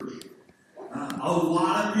A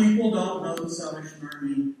lot of people don't know the Salvation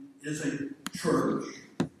Army is a church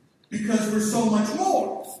because we're so much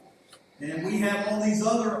more. And we have all these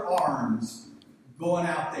other arms going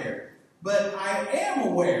out there. But I am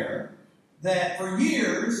aware that for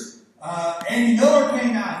years, Andy Miller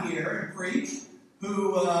came out here and preached,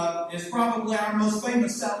 who is probably our most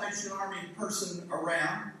famous Salvation Army person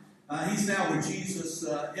around. He's now with Jesus,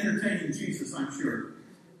 entertaining Jesus, I'm sure.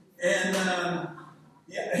 And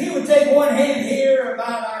he would take one hand here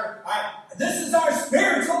about our this is our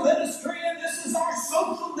spiritual ministry and this is our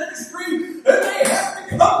social ministry, and they have to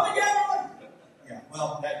come together. Yeah,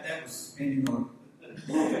 well, that was Andy Miller.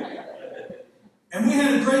 And we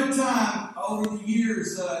had a great time over the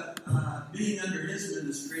years being under his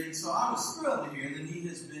ministry, and so I was thrilled to hear that he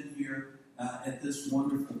has been here at this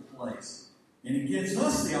wonderful place. And it gives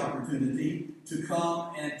us the opportunity to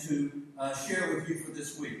come and to share with you for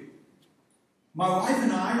this week. My wife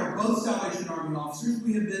and I are both Salvation Army officers.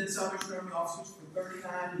 We have been Salvation Army officers for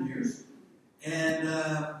 39 years. And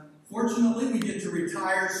fortunately, we get to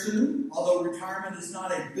retire soon, although retirement is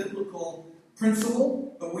not a biblical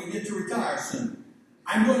principle, but we get to retire soon.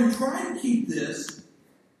 I'm going to try to keep this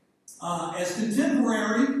as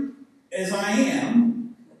contemporary as I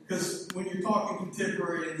am, because when you're talking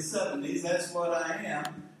contemporary in the 70s, that's what I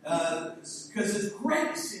am, because it's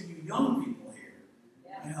great to see you young people.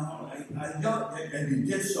 You know, and you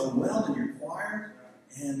did so well in your choir,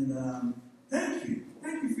 and thank you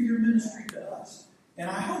for your ministry to us. And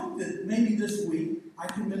I hope that maybe this week I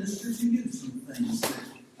can minister to you some things that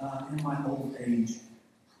in my old age,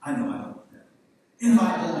 I know I don't know that. In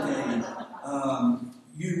my old age,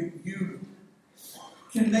 you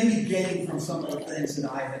can maybe gain from some of the things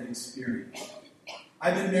that I have experienced.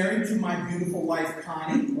 I've been married to my beautiful wife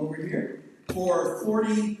Connie over here for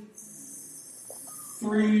 43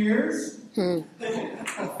 years. I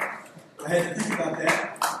had to think about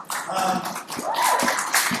that.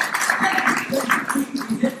 We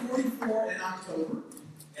hit 44 in October,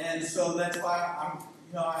 and so that's why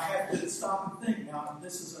I have to stop and think. Now,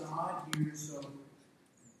 this is an odd year,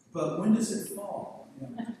 but when does it fall?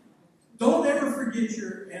 Don't ever forget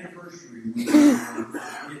your anniversary when you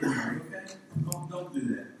get married, okay? Don't do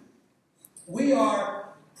that. We are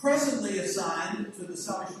presently assigned to the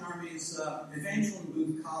Salvation Army's Evangeline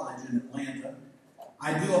Booth College in Atlanta.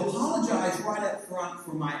 I do apologize right up front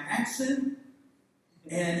for my accent.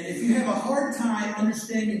 And if you have a hard time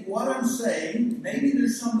understanding what I'm saying, maybe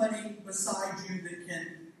there's somebody beside you that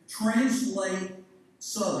can translate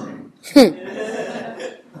Southern. Good.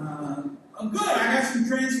 I got some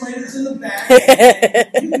translators in the back.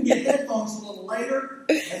 You can get headphones a little later,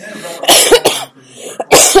 and then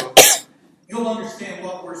you'll understand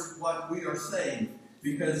what we are saying,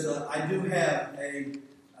 because I do have a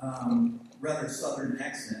rather Southern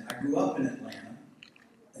accent. I grew up in Atlanta.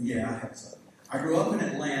 Yeah, I have Southern. I grew up in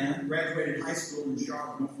Atlanta, graduated high school in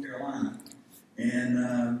Charlotte, North Carolina,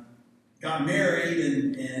 and got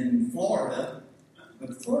married in Florida,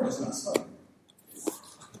 but Florida's not Southern.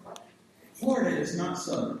 Florida is not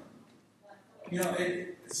Southern.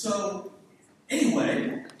 So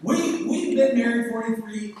anyway, we've been married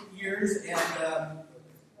 43 years and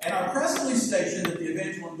are presently stationed at the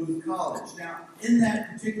Evangeline Booth College. Now, in that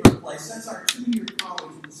particular place, that's our 2-year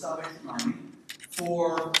college in the Salvation Army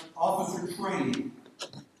for officer training.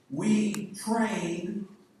 We train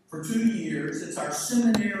for 2 years. It's our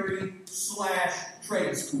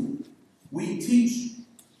seminary/trade school. We teach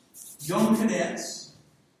young cadets,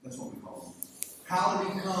 that's what we call them, how to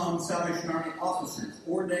become Salvation Army officers,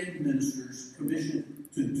 ordained ministers, commissioned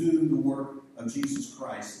to do the work of Jesus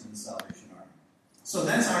Christ in the Salvation Army. So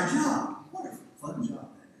that's our job. What a fun job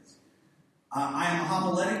that is. I am a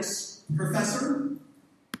homiletics professor.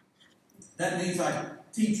 That means I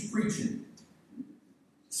teach preaching.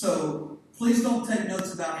 So please don't take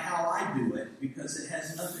notes about how I do it, because it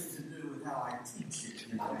has nothing to do with how I teach it.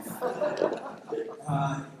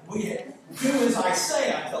 We do as I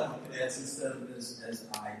say, I tell the cadets, instead of as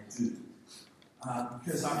I do.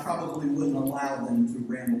 Because I probably wouldn't allow them to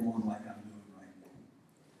ramble on like I'm doing right now.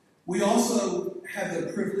 We also have the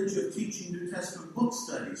privilege of teaching New Testament book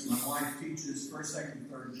studies. My wife teaches 1st, 2nd, and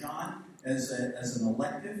 3rd John as an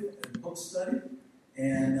elective book study.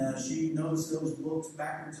 And she knows those books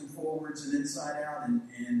backwards and forwards and inside out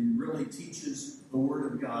and really teaches the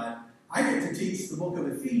Word of God. I get to teach the book of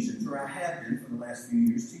Ephesians, or I have been for the last few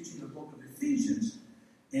years, teaching the book of Ephesians.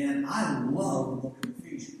 And I love the book of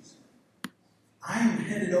Ephesians. I am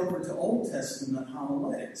headed over to Old Testament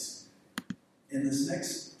homiletics in this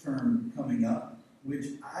next term coming up,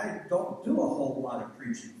 which I don't do a whole lot of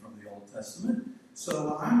preaching from the Old Testament.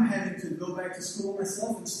 So I'm having to go back to school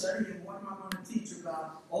myself and study, and what am I going to teach?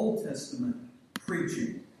 about Old Testament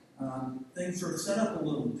preaching. Things are set up a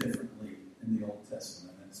little differently in the Old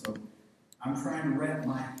Testament. And so I'm trying to wrap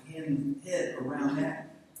my head around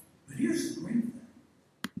that. But here's the great thing.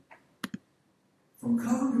 From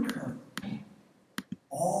cover to cover,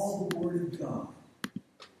 all the Word of God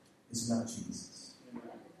is about Jesus.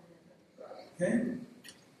 Okay?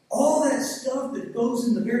 All that stuff that goes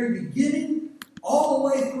in the very beginning, all the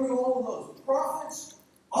way through all of those prophets,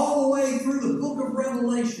 all the way through the book of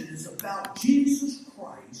Revelation is about Jesus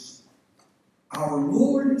Christ, our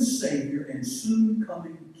Lord and Savior and soon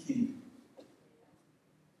coming King.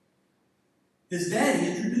 His daddy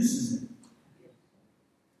introduces him.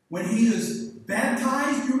 When he is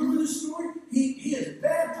baptized, you remember the story? He is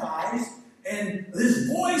baptized, and this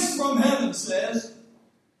voice from heaven says,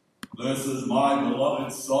 "This is my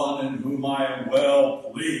beloved Son in whom I am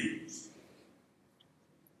well pleased."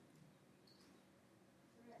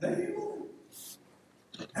 There you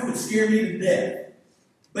go. That would scare me to death.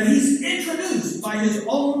 But he's introduced by his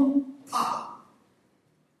own papa.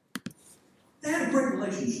 They had a great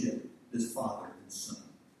relationship, this father and son.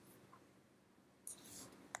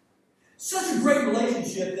 Such a great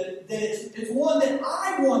relationship that it's one that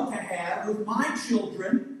I want to have with my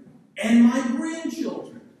children and my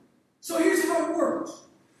grandchildren. So here's how it works.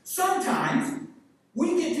 Sometimes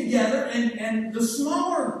we get together and the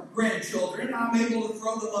smaller grandchildren, I'm able to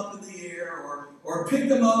throw them up in the air or pick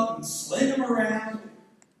them up and sling them around.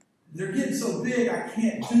 They're getting so big I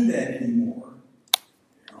can't do that anymore.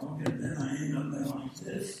 And then I end up there like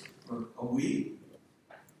this for a week.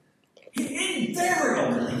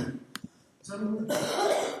 Invariably,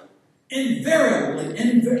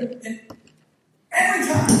 every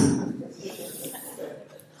time,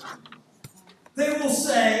 they will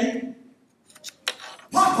say,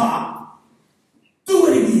 "Papa, do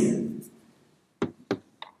it again."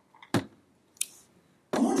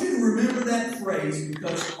 I want you to remember that phrase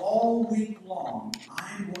because all week long,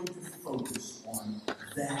 I'm going to focus on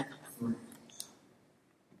that phrase.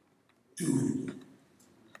 Do it again.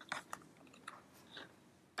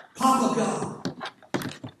 Papa God,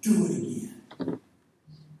 do it again.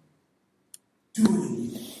 Do it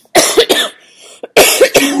again.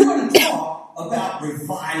 So we're going to talk about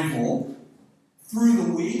revival through the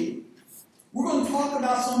week. We're going to talk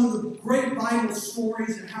about some of the great Bible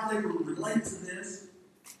stories and how they relate to this.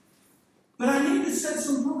 But I need to set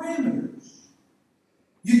some parameters.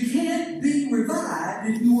 You can't be revived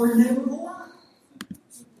if you were never alive.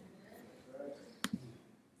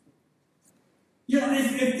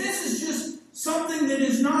 If this is just something that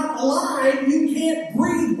is not alive, you can't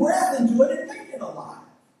breathe breath into it and make it alive.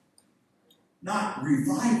 Not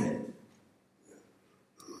revive it.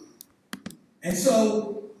 And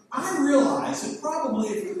so I realize that probably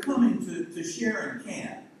if you're coming to Sharon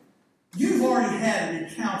Camp, you've already had an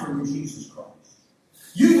encounter with Jesus Christ.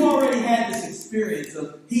 You've already had this experience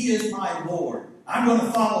of, He is my Lord. I'm going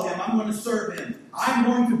to follow Him. I'm going to serve Him. I'm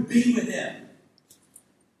going to be with Him.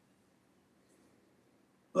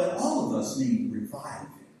 But all of us need reviving,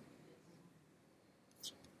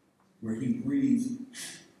 where He breathes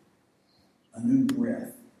a new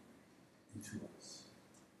breath into us.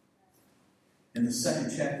 In the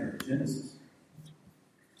second chapter of Genesis,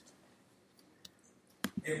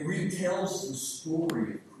 it retells the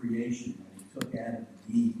story of creation when He took Adam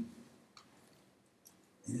and Eve.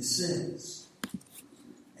 And it says,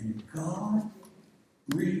 "And God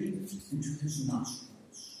breathed into his nostrils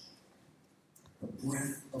the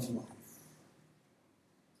breath of life.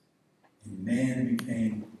 And man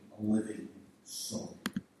became a living soul."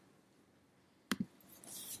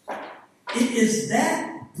 It is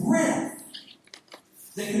that breath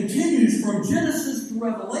that continues from Genesis to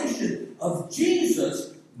Revelation of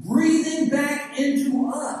Jesus breathing back into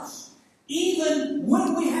us. Even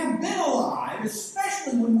when we have been alive,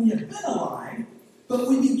 especially when we have been alive, but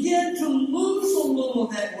we begin to lose a little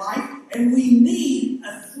of that life and we need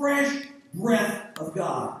a fresh breath of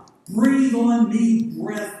God. Breathe on me,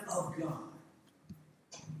 breath of God.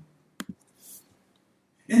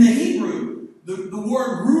 In the Hebrew, the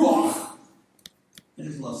word ruach, I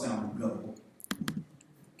just love sounding guttural.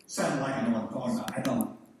 Sound like I know what I'm talking about. I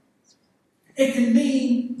don't. It can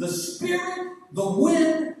mean the spirit, the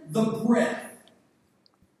wind, the breath.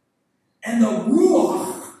 And the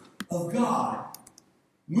ruach of God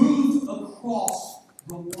moved across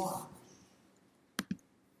the waters.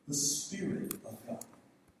 The Spirit of God.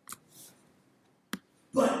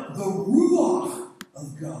 But the ruach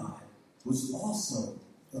of God was also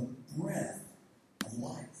the breath of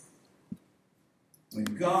life. When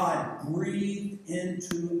God breathed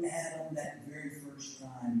into Adam that very first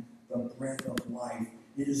time the breath of life,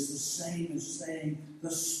 it is the same as saying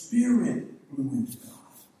the Spirit blew into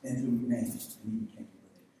God, into man, and he became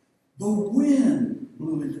living. The wind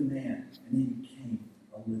blew into man, and he became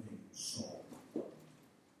a living soul.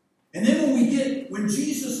 And then when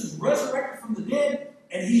Jesus is resurrected from the dead,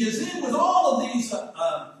 and he is in with all of these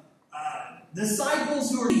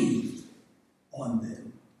disciples who are believed on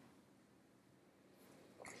them,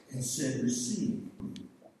 and said, receive the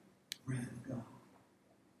breath of God.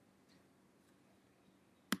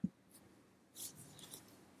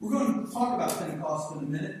 We're going to talk about Pentecost in a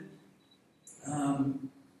minute.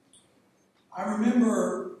 I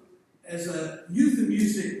remember as a youth and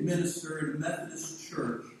music minister at a Methodist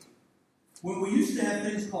church, when we used to have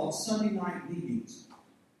things called Sunday night meetings.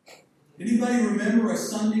 Anybody remember a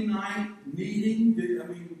Sunday night meeting?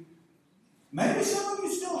 Maybe some of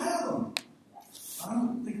you still have them. I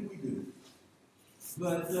don't think we do.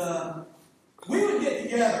 But we would get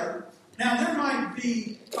together. Now, there might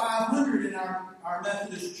be 500 in our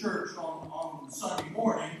Methodist church on Sunday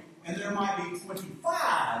morning, and there might be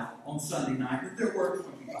 25 on Sunday night, but there were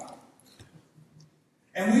 25.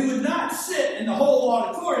 And we would not sit in the whole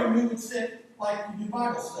auditorium. We would sit like you do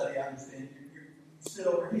Bible study, I understand. You sit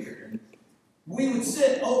over here. And we would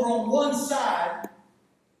sit over on one side.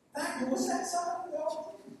 What's that side of the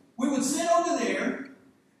auditorium? We would sit over there,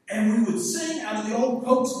 and we would sing out of the old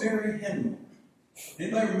Cokesbury hymnal.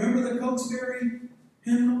 Anybody remember the Cokesbury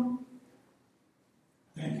hymnal?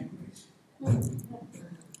 Thank you, Grace.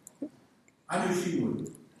 I knew she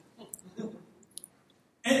would.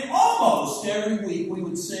 And almost every week we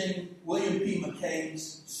would sing William P.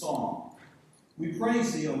 McKay's song. We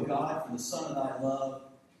praise thee, O God, for the Son of thy love,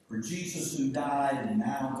 for Jesus who died and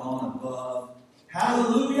now gone above.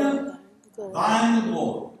 Hallelujah, thine the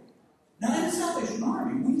glory. Now in the Salvation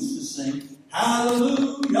Army, we used to sing,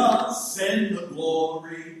 hallelujah, send the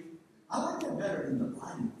glory. I like that better than the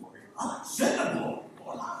thine glory. I like send the glory.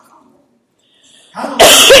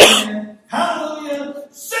 Hallelujah, hallelujah,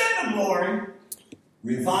 send the glory.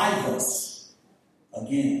 Revive us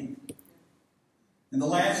again. In the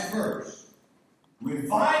last verse,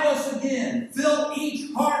 revive us again. Fill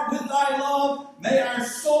each heart with thy love. May our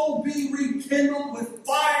soul be rekindled with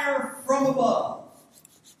fire from above.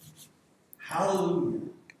 Hallelujah.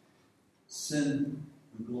 Send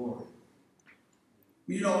the glory.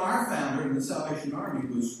 You know, our founder in the Salvation Army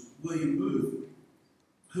was William Booth,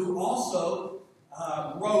 who also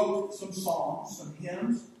wrote some songs, some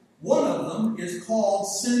hymns. One of them is called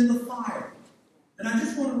Send the Fire. And I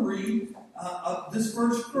just want to read this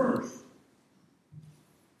verse first.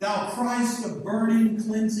 Thou Christ of burning,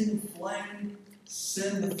 cleansing flame,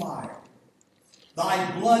 send the fire.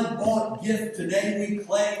 Thy blood-bought gift today we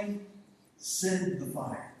claim, send the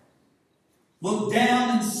fire. Look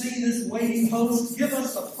down and see this waiting host. Give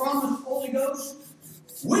us the promised Holy Ghost.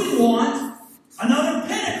 We want another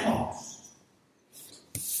Pentecost.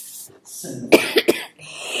 Send the fire.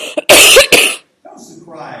 That was the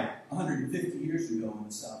cry 150 years ago in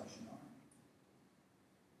the Salvation Army.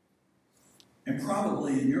 And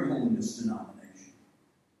probably in your holiness denomination,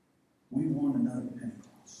 we want another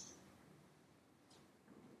Pentecost.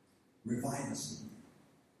 Revive us again.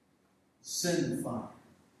 Send the fire.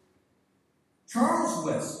 Charles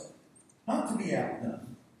Wesley, not to be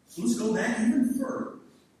outdone. So let's go back even further.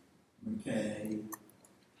 McKay,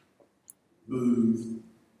 Booth,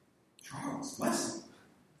 Charles Wesley.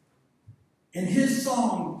 In his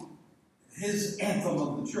song, his anthem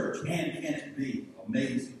of the church, And Can It Be?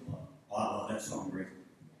 Amazing love. Oh, I love that song, Rick.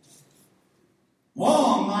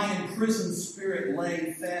 Long my imprisoned spirit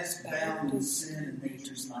lay, fast bound in sin and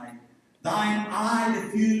nature's night. Thine eye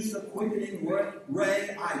diffused a quickening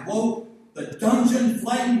ray. I woke, the dungeon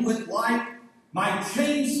flamed with light. My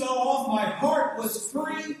chains fell off, my heart was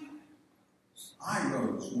free. I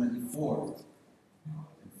rose, went forth,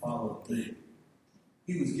 and followed thee.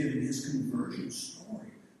 He was giving his conversion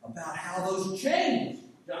story about how those chains,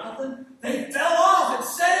 Jonathan, they fell off and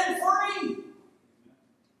set him free.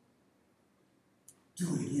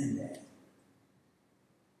 Do it again, Dad.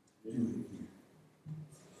 Do it again.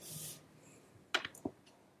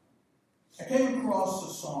 I came across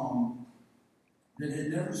a song that had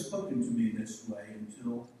never spoken to me this way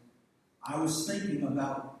until I was thinking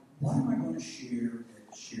about what am I going to share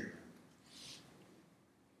at Sheridan.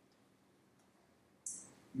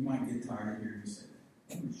 You might get tired of hearing me say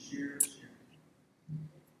that. I'm going to share.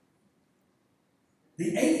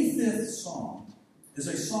 The 85th Psalm is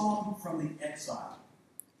a psalm from the exile.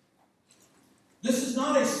 This is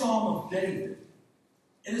not a psalm of David.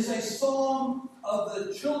 It is a psalm of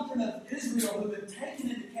the children of Israel who have been taken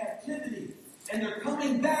into captivity. And they're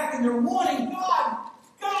coming back and they're wanting God.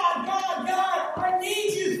 God, God, God, I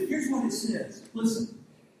need you. Here's what it says. Listen.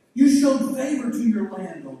 You showed favor to your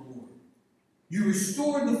land, O Lord. You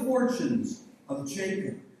restored the fortunes of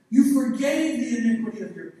Jacob. You forgave the iniquity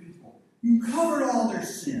of your people. You covered all their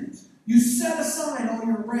sins. You set aside all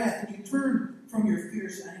your wrath, and you turned from your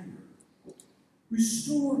fierce anger.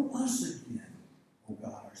 Restore us again, O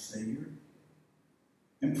God, our Savior,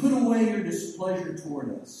 and put away your displeasure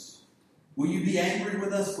toward us. Will you be angry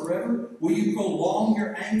with us forever? Will you prolong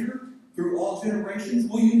your anger through all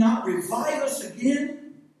generations? Will you not revive us again,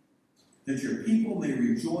 that your people may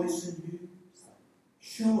rejoice in you?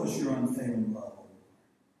 Show us your unfailing love, O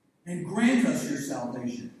Lord, and grant us your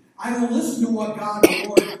salvation. I will listen to what God, the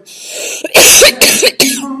Lord, says.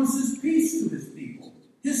 He promises peace to his people,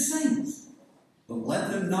 his saints, but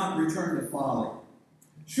let them not return to folly.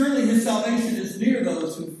 Surely his salvation is near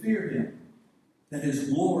those who fear him, that his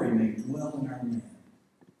glory may dwell in our land.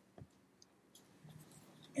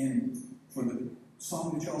 And for the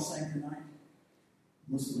song that y'all sang tonight,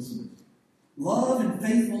 listen. Love and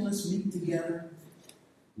faithfulness meet together.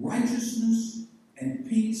 Righteousness and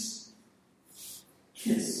peace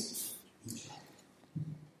kiss each other.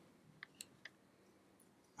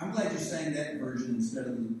 I'm glad you sang that version instead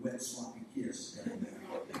of the wet, sloppy kiss.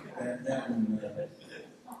 That one,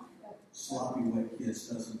 sloppy, wet kiss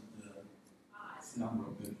doesn't sound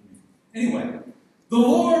real good to me. Anyway, the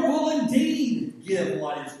Lord will indeed give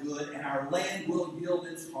what is good, and our land will yield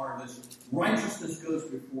its harvest. Righteousness goes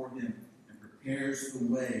before him and prepares the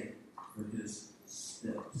way for his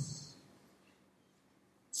steps.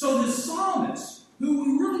 So the psalmist, who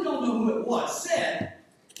we really don't know who it was, said,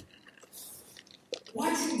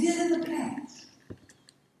 what you did in the past,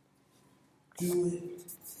 do it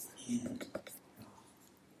again.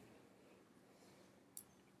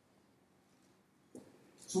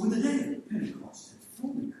 So when the day of Pentecost had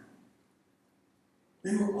fully come,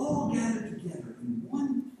 they were all gathered together in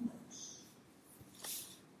one place.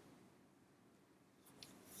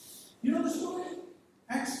 You know the story?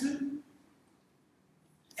 Acts 2.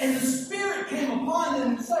 And the Spirit came upon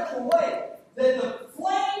them in such a way that the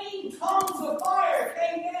flaming tongues of fire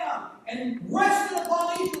came down and rested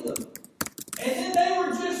upon each of them. And then they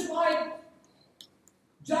were just like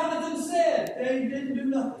Jonathan said, they didn't do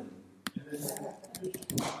nothing.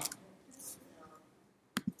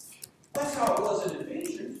 That's how it was in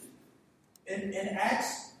Ephesians. In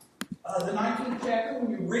Acts, the 19th chapter,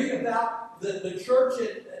 when you read about the church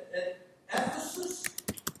at Ephesus,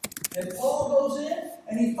 and Paul goes in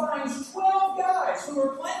and he finds 12 guys who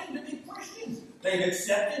are claiming to be Christians. They've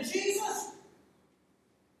accepted Jesus.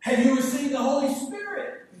 Have you received the Holy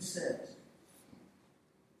Spirit? He says.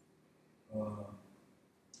 What are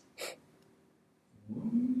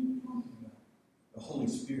you talking about? The Holy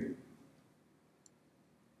Spirit.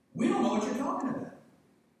 We don't know what you're talking about.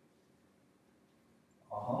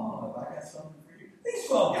 If I got something for you. These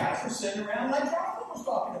 12 guys were sitting around like Jonathan was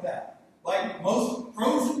talking about. Like most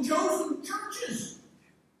frozen chosen churches.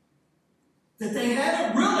 That they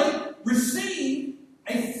haven't really received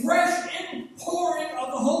a fresh inpouring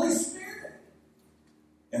of the Holy Spirit.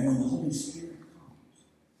 And when the Holy Spirit comes,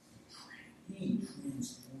 he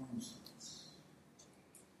transforms us.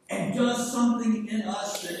 And does something in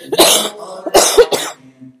us that no other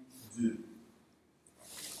can do.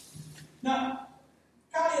 Now,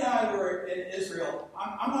 Connie and I were in Israel.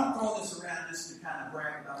 I'm not throwing this around just to kind of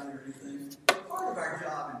brag about it or anything. But part of our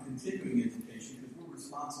job in continuing education, because we're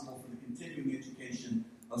responsible for the continuing education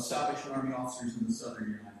of Salvation Army officers in the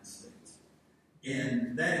southern United States.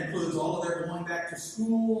 And that includes all of their going back to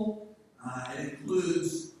school. It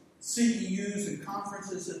includes CEUs and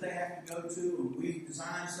conferences that they have to go to, and we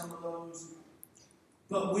design some of those.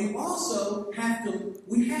 But we also have to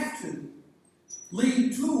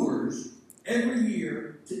lead tours every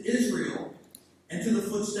year to Israel and to the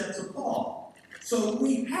footsteps of Paul. So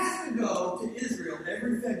we have to go to Israel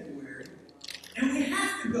every February, and we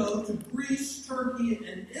have to go to Greece, Turkey,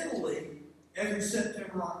 and Italy every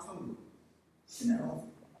September, October. You know,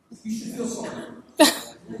 you should feel sorry for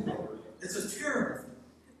us. It's a terrible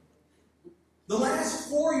thing. The last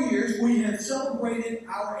 4 years, we have celebrated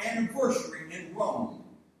our anniversary in Rome.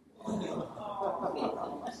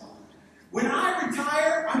 When I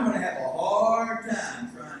retire, I'm going to have a hard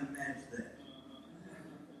time trying to match that.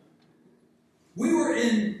 We were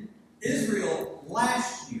in Israel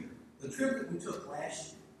last year, the trip that we took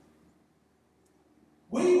last year.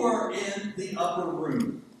 We were in the upper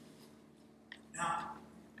room. Now,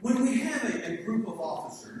 when we have a group of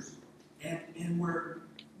officers and we're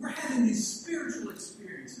having these spiritual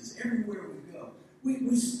experiences everywhere we go,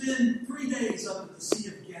 we spend 3 days up at the Sea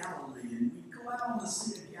of Galilee, and we go out on the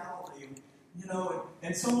Sea of Galilee, and,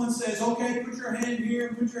 and someone says, okay, put your hand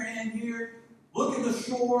here, put your hand here, look at the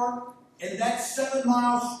shore, and that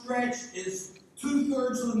 7-mile stretch is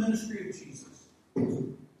 2/3 of the ministry of Jesus.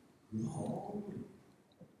 No.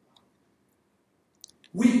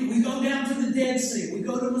 We go down to the Dead Sea, we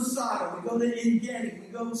go to Masada, we go to En-Gedi, we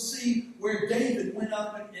go see where David went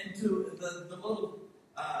up into the little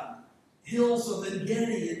hills of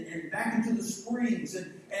En-Gedi and back into the springs,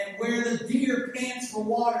 and where the deer pants for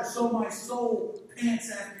water, so my soul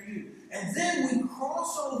pants after you. And then we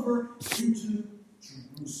cross over into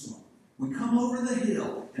Jerusalem. We come over the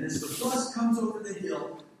hill, and as the bus comes over the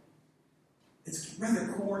hill, it's rather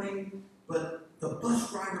corny, but the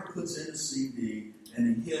bus driver puts in a CD,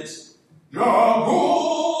 and he hits, Jerusalem,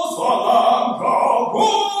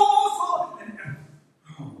 Jerusalem.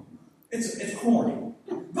 It's corny.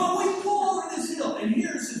 But we pull over this hill, and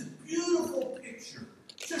here's this beautiful picture,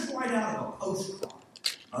 just right out of a postcard,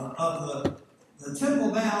 of the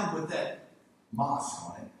Temple Mount with that mosque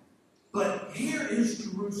on it. But here is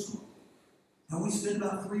Jerusalem. And we spent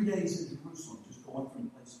about 3 days in Jerusalem, just going from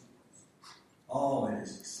place to place. Oh, it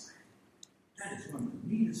is exciting. That is one of the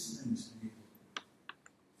neatest things to do.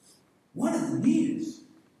 One of the neatest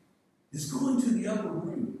is going to the upper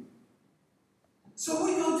room. So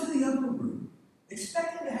we go to the upper room,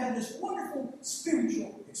 expecting to have this wonderful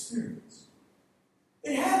spiritual experience.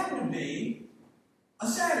 It happened to be a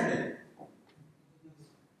Saturday.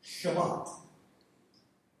 Shabbat.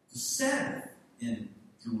 The Sabbath in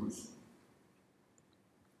Jerusalem.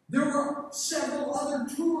 There were several other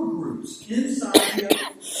tour groups inside the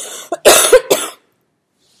upper room.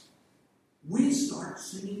 We start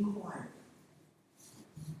singing choir.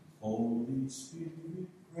 Holy Spirit,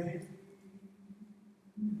 pray.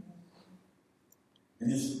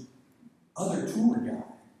 And this other tour guide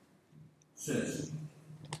says,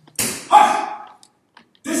 hush!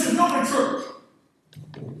 This is not a church.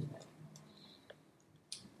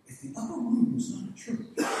 If the upper room is not a church,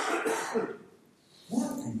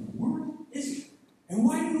 what in the world is it? And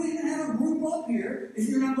why do you even have a group up here if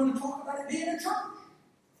you're not going to talk about it being a church?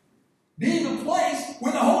 Being a place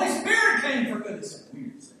where the Holy Spirit came, for goodness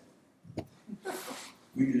sake.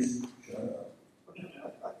 We just shut up.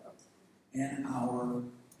 And our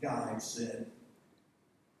guide said,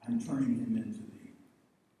 I'm turning him into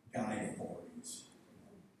the guide authorities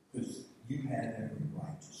because you had every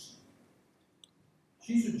right to sing.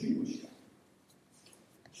 She's a Jewish guy.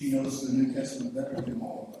 She knows the New Testament better than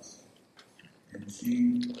all of us. And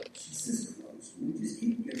she says, close, we just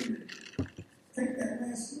keep getting it. Take that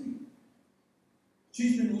last week.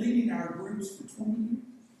 She's been leading our groups for 20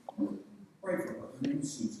 years. Pray for her. Her name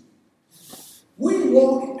is Susan. We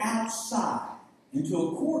walk outside into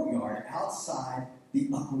a courtyard outside the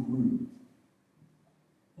upper room.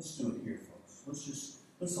 Let's do it here, folks.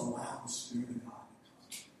 Let's allow the Spirit of God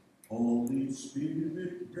to come. Holy Spirit,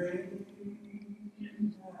 reign.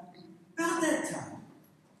 About that time,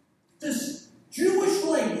 this Jewish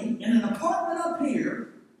lady in an apartment up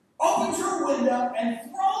here opens her window and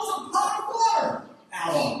throws a pot of water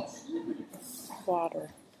out on us. Water.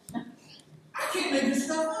 I can't make this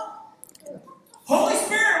stuff up. Holy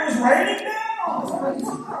Spirit was raining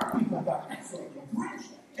down. People got absolutely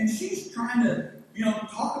drenched. And she's trying to,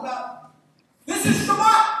 talk about, this is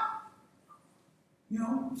Shabbat.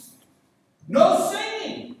 No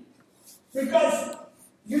singing. Because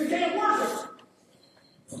you can't worship.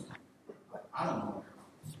 I don't know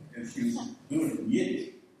if she was doing it in Yiddish.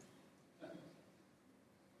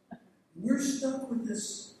 We're stuck with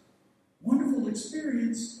this wonderful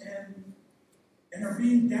experience and are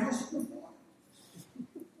being doused with water.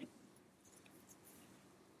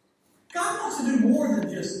 God wants to do more than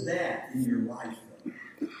just that in your life,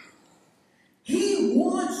 though. He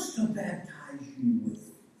wants to baptize you with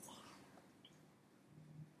fire.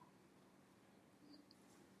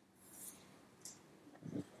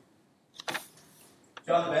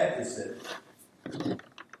 John the Baptist said,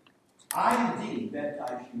 I indeed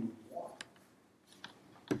baptize you with water.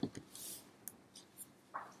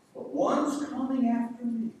 But one's coming after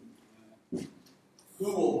me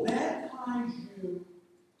who will baptize you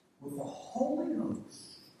with the Holy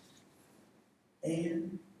Ghost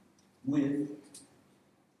and with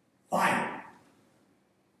fire.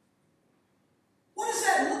 What does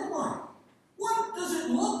that look like? What does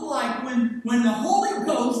it look like when the Holy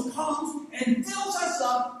Ghost comes and fills us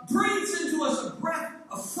up, breathes into us a breath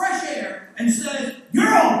of fresh air, and says,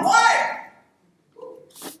 you're on fire?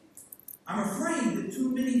 I'm afraid that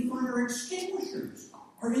too many fire extinguishers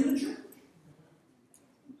are in the church.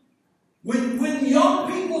 When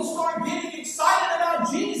young people start getting excited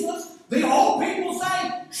about Jesus, the old people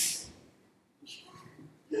say, shh.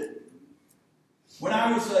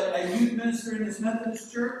 minister in this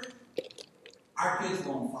Methodist church, our kids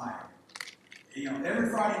were on fire. Every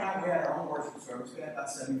Friday night we had our own worship service. We had about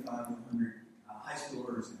 75 to 100 high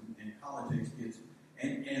schoolers and college-age kids.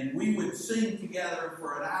 And we would sing together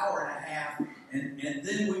for an hour and a half, and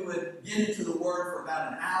then we would get into the Word for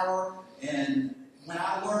about an hour. And when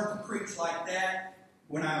I learned to preach like that,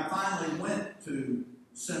 when I finally went to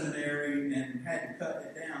seminary and had to cut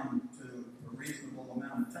it down to a reasonable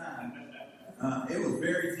amount of time, it was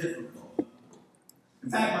very difficult. In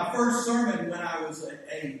fact, my first sermon when I was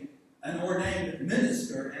an ordained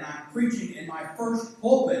minister, and I'm preaching in my first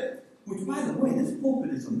pulpit, which, by the way, this pulpit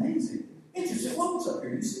is amazing. It just floats up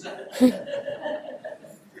here. You see that?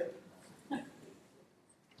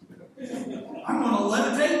 I'm going to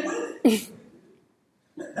levitate with it.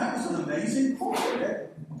 That was an amazing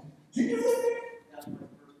pulpit. Did you live there? That's my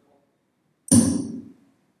first pulpit.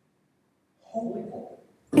 Holy pulpit.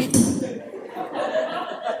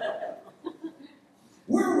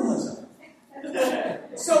 Where was I?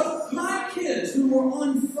 So my kids who were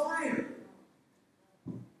on fire,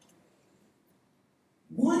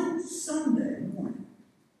 one Sunday morning,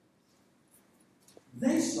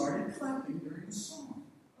 they started clapping during the song.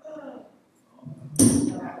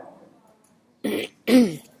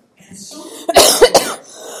 And someone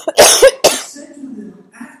said to them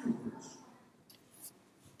afterwards,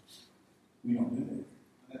 we don't do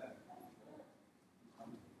that.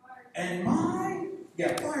 And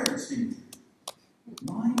fire extinguishers.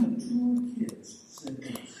 My mature kids said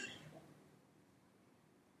this.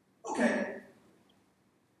 Okay.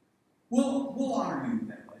 We'll honor you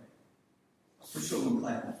that way. For sure we'll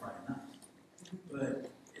clap on Friday night. But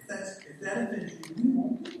if that offends you, we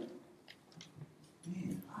won't do it.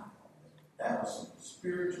 Man, that was some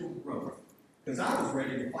spiritual growth. Because I was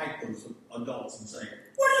ready to fight those adults and say,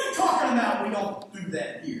 what are you talking about? We don't do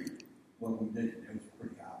that here. Well, we did. It was a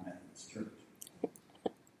pretty high Methodist church.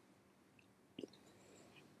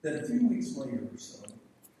 That a few weeks later or so,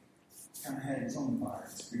 kind of had its own fire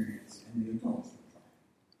experience, and the adults were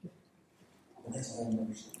trying. But that's a whole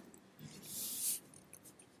other story.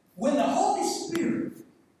 When the Holy Spirit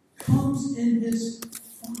comes in His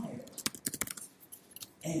fire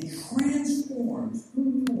and transforms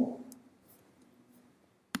who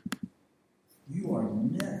you are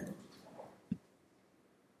never,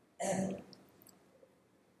 ever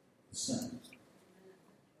the same.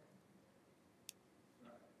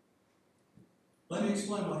 Let me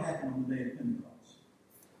explain what happened on the day of Pentecost.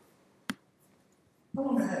 How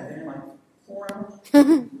long did I have, Dan? Like 4 hours?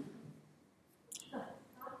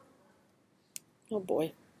 Oh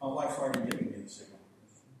boy. My wife's already giving me the signal.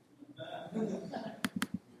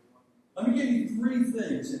 Let me give you 3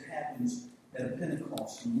 things that happens at a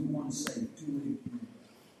Pentecost, and we want to say do it again.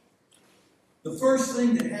 The first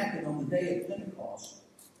thing that happened on the day of Pentecost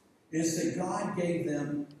is that God gave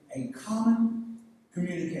them a common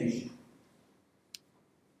communication.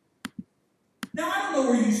 Now, I don't know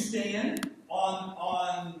where you stand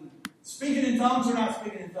on speaking in tongues or not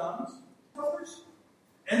speaking in tongues.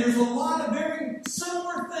 And there's a lot of very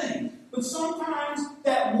similar things. But sometimes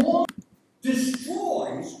that one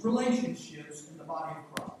destroys relationships in the body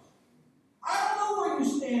of Christ. I don't know where you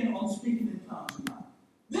stand on speaking in tongues or not.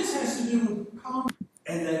 This has to do with common.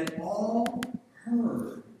 And they all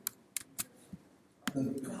heard the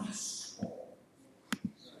gospel.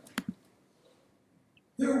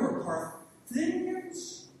 There were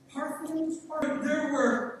Parthians, there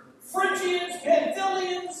were Phrygians,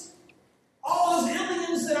 Pamphylians, all those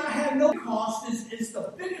aliens that I have no cost is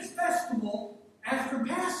the biggest festival after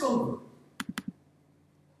Passover.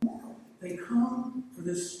 They come for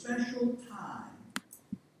this special time,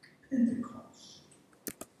 Pentecost.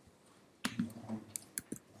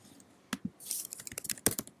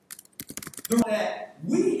 That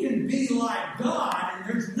we can be like God and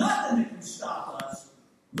there's nothing that can stop us.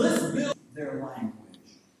 Let's build their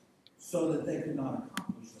language so that they could not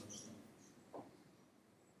accomplish those things.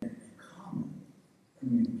 And common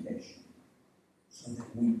communication so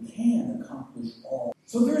that we can accomplish all.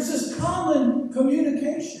 So there's this common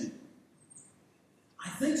communication. I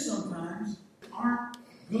think sometimes aren't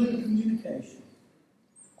good communication.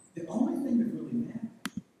 The only thing that really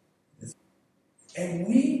matters is, and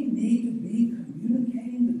we need to be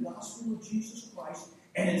communicating the gospel of Jesus Christ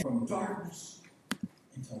and from darkness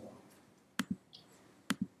into light.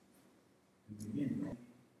 And again,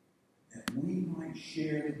 that we might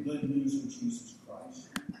share the good news of Jesus Christ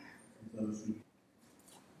with those who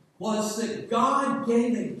was that God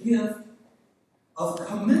gave a gift of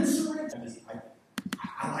commensurate.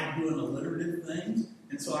 I like doing alliterative things,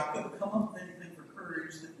 and so I couldn't come up with anything for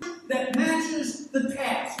courage that matches the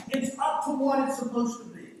task. It's up to what it's supposed to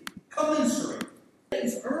be. commensurate.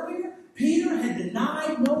 Days earlier, Peter had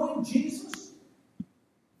denied knowing Jesus.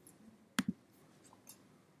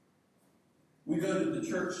 We go to the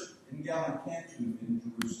church in Gallicantu in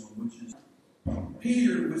Jerusalem, which is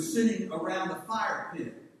Peter was sitting around the fire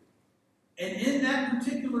pit. And in that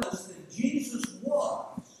particular place that Jesus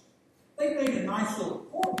was, they made a nice little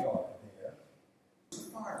courtyard there. There's a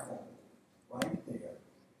fire hole right there.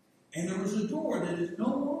 And there was a door that is no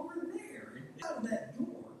longer there. And out of that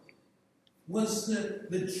door was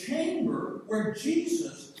the chamber where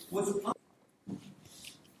Jesus was.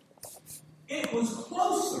 It was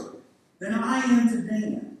closer than I am to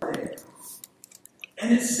Dan there.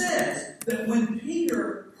 And it says that when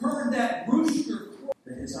Peter heard that rooster crow,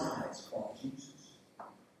 that his eyes caught Jesus.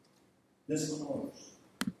 This close.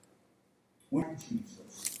 When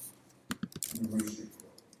Jesus and the rooster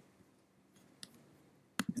crowed.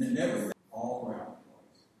 And it never fell all around the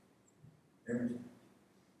place. Every time.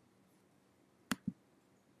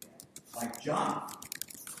 Like John.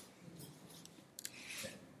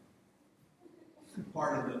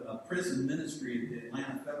 Part of a prison ministry at the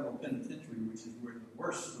Atlanta Federal Penitentiary, which is where the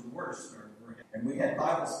worst of the worst are. And we had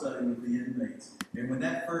Bible study with the inmates. And when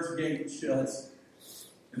that first gate shuts,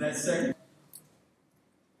 and that second,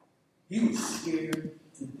 he was scared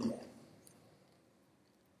to death.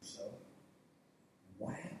 So,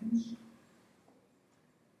 what happens?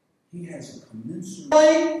 He has a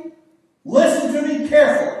commensurate. Listen to me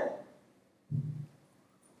carefully.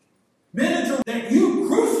 Minister that you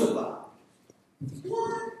crucified.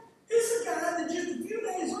 What? It's a guy that just a few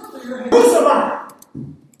days earlier had crucified.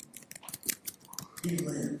 He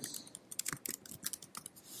lives.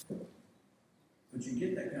 But you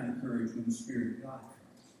get that kind of courage when the Spirit of God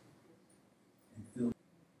comes. And feel,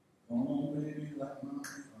 come on, baby, like mine.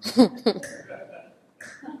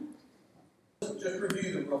 Just review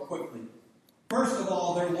them real quickly. First of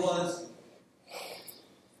all, there was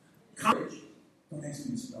courage. Don't ask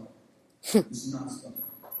me to spell it. This is not spelling.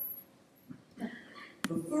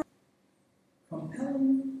 The third,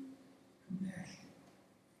 compelling compassion.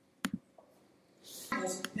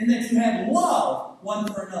 And that you have love one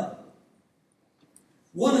for another.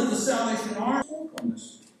 One of the Salvation Army spoke on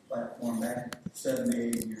this platform back 7 to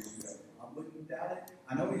 8 years ago. I wouldn't doubt it.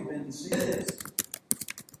 I know we've been to see this.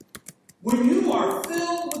 When you are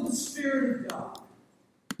filled with the Spirit of God,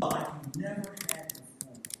 like you never had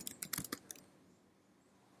before.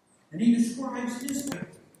 And he describes his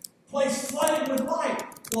place flooded with light.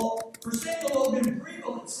 Well, for Samuel Logan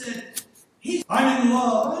Briegel, it said, I'm in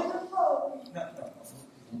love. I'm in love. No.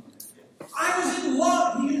 I was in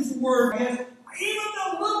love. He used the word, even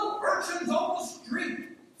the little urchins on the street.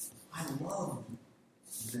 I love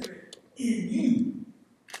you. In you,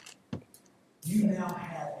 you now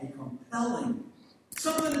have a compelling,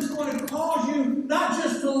 something that's going to cause you not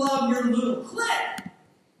just to love your little clique,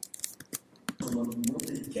 to love the world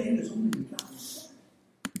that gave us only begotten Son.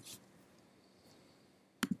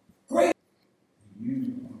 Great. You are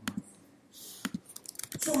my friends.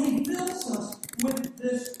 So he fills us with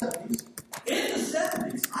this. In the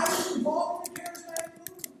 70s, I was involved in the charismatic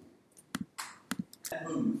movement. That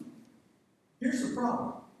movement. Here's the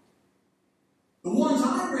problem. The ones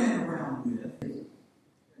I ran around with,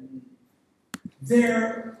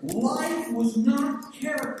 their life was not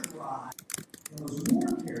characterized. It was more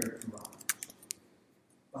characterized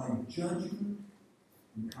by judgment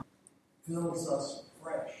and fills us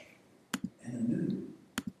fresh and anew.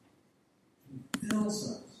 He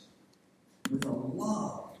fills us with a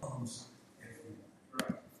love of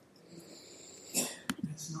everyone.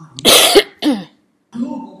 That's not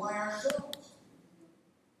doable by ourselves.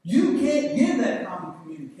 You can't give that common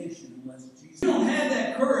communication unless Jesus. You don't have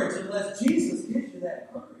that courage unless Jesus gives you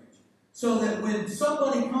that courage. So that when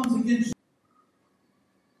somebody comes against you,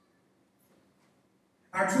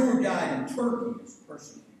 our tour guide in Turkey is a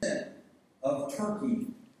person of Turkey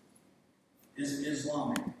is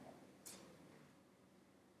Islamic.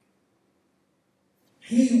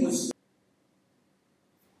 He was,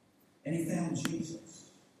 and he found Jesus.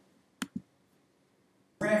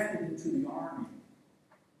 Drafted into the army,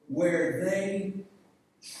 where they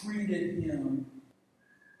treated him.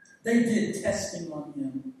 They did testing on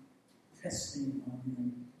him,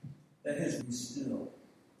 that his he still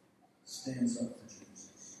stands up for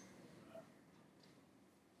Jesus.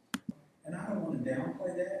 And I don't want to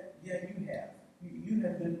downplay that. Yeah, you have. You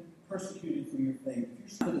have been persecuted for your faith.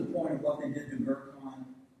 If you're to the point of what they did to Gurkhan,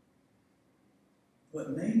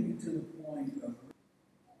 but maybe to the point of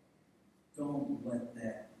don't let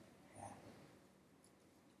that happen.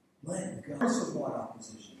 Let God, regardless of what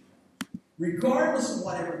opposition comes, regardless of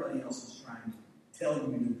what everybody else is trying to tell you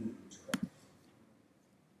to do, it's Christ.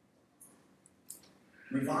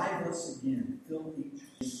 Revive us again. Fill each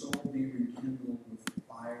soul be rekindled with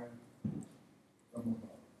fire from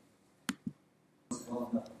above. It's well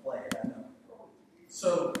enough to play it, I know.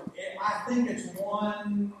 So I think it's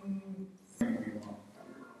one.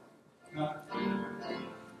 No.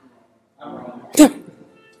 I'm wrong.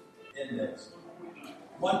 Index.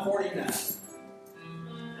 149.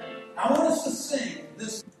 I want us to sing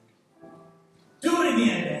this. Do it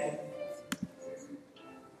again, Dad.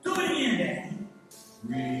 Do it again, Dad.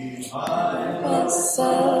 Revive Us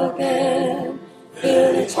again,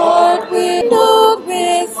 fill each heart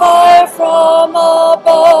with fire from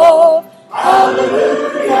above.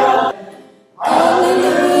 Hallelujah,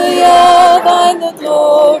 hallelujah, thine the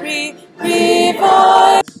glory,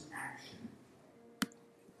 revive. action.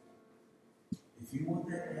 If you want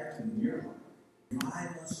that to happen in your life,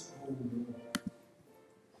 revive us, O Lord.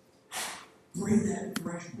 Bring that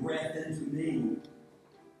fresh breath into me.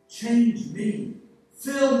 Change me.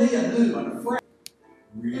 Fill me anew and afresh.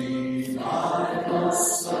 Revive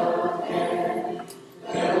us again.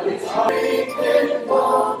 Fill each heart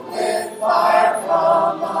with fire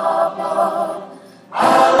from above.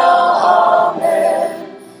 Amen.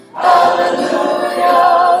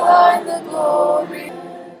 Hallelujah, thine the glory.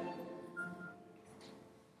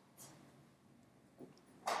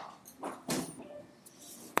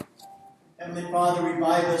 Heavenly Father,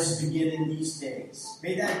 revive us again in these days.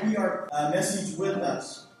 May that be our message with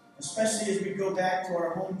us, especially as we go back to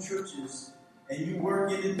our home churches and you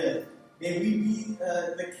work in it. May we be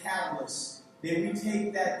the catalyst. May we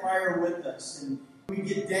take that fire with us and we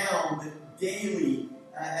get down daily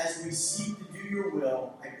as we seek to do your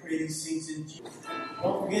will. I pray these things in Jesus.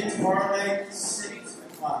 Don't forget tomorrow night, 6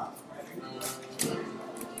 o'clock.